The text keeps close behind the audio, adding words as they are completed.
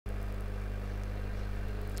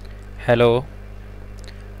Hello,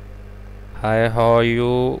 hi, how are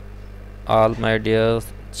you all my dear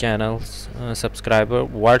channels subscriber?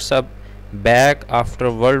 What's up? Back after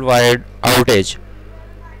worldwide outage.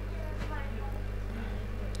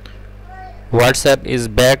 WhatsApp is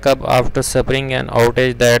back up after suffering an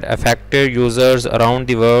outage that affected users around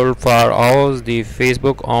the world for hours. The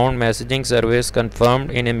Facebook owned messaging service confirmed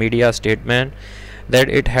in a media statement that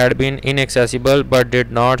it had been inaccessible but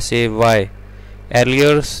did not say why.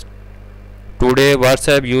 Earlier today,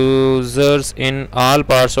 WhatsApp users in all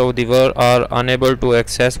parts of the world are unable to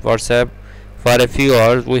access WhatsApp for a few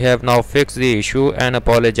hours. We have now fixed the issue and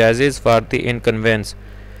apologizes for the inconvenience,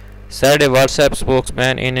 said a WhatsApp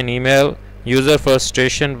spokesman in an email. User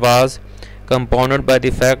frustration was compounded by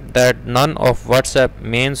the fact that none of WhatsApp's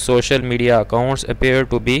main social media accounts appear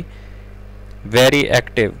to be very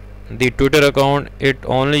active. The Twitter account it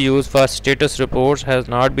only used for status reports has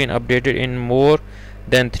not been updated in more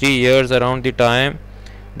than 3 years, around the time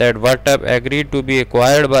that WhatsApp agreed to be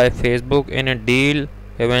acquired by Facebook in a deal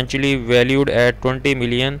eventually valued at 20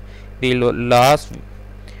 million. The last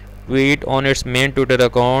tweet on its main Twitter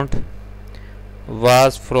account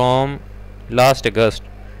was from last August,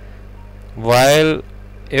 while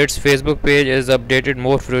its Facebook page is updated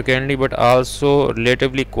more frequently but also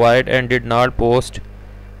relatively quiet and did not post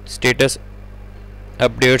status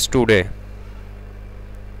updates today.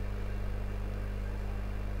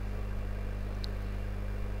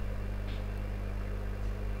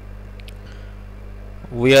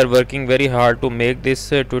 We are working very hard to make this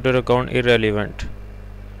Twitter account irrelevant.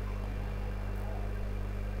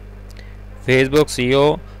 Facebook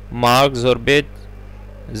CEO Mark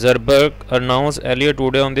Zuckerberg announced earlier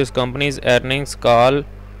today on this company's earnings call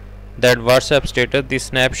that WhatsApp status the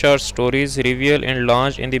snapshot stories reveal and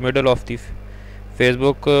launched in the middle of the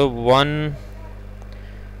Facebook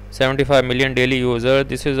 175 million daily users.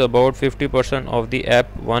 This is about 50% of the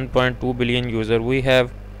app 1.2 billion users. We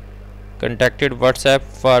have contacted WhatsApp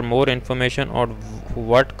for more information on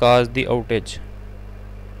what caused the outage.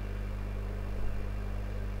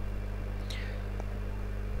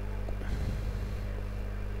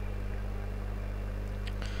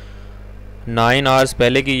 9 hours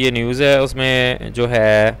पहले की ये news है। उसमें जो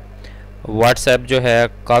है WhatsApp जो है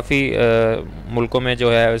काफ़ी मुल्कों में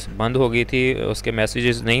जो है बंद हो गई थी, उसके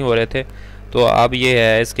मैसेजेस नहीं हो रहे थे। तो अब ये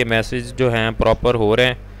है इसके मैसेज जो हैं प्रॉपर हो रहे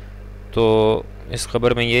हैं। तो इस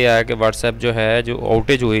खबर में ये आया कि व्हाट्सएप जो है जो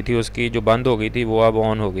आउटेज हुई थी उसकी जो बंद हो गई थी वो अब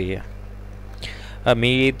ऑन हो गई है।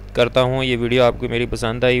 उम्मीद करता हूँ ये वीडियो आपको मेरी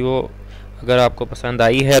पसंद आई हो। अगर आपको पसंद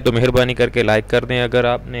आई है तो मेहरबानी करके लाइक कर दें। अगर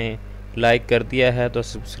आपने लाइक कर दिया है तो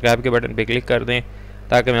सब्सक्राइब के बटन पर क्लिक कर दें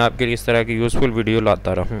ताकि मैं आपके लिए इस तरह की यूज़फुल वीडियो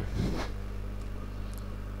लाता रहूँ।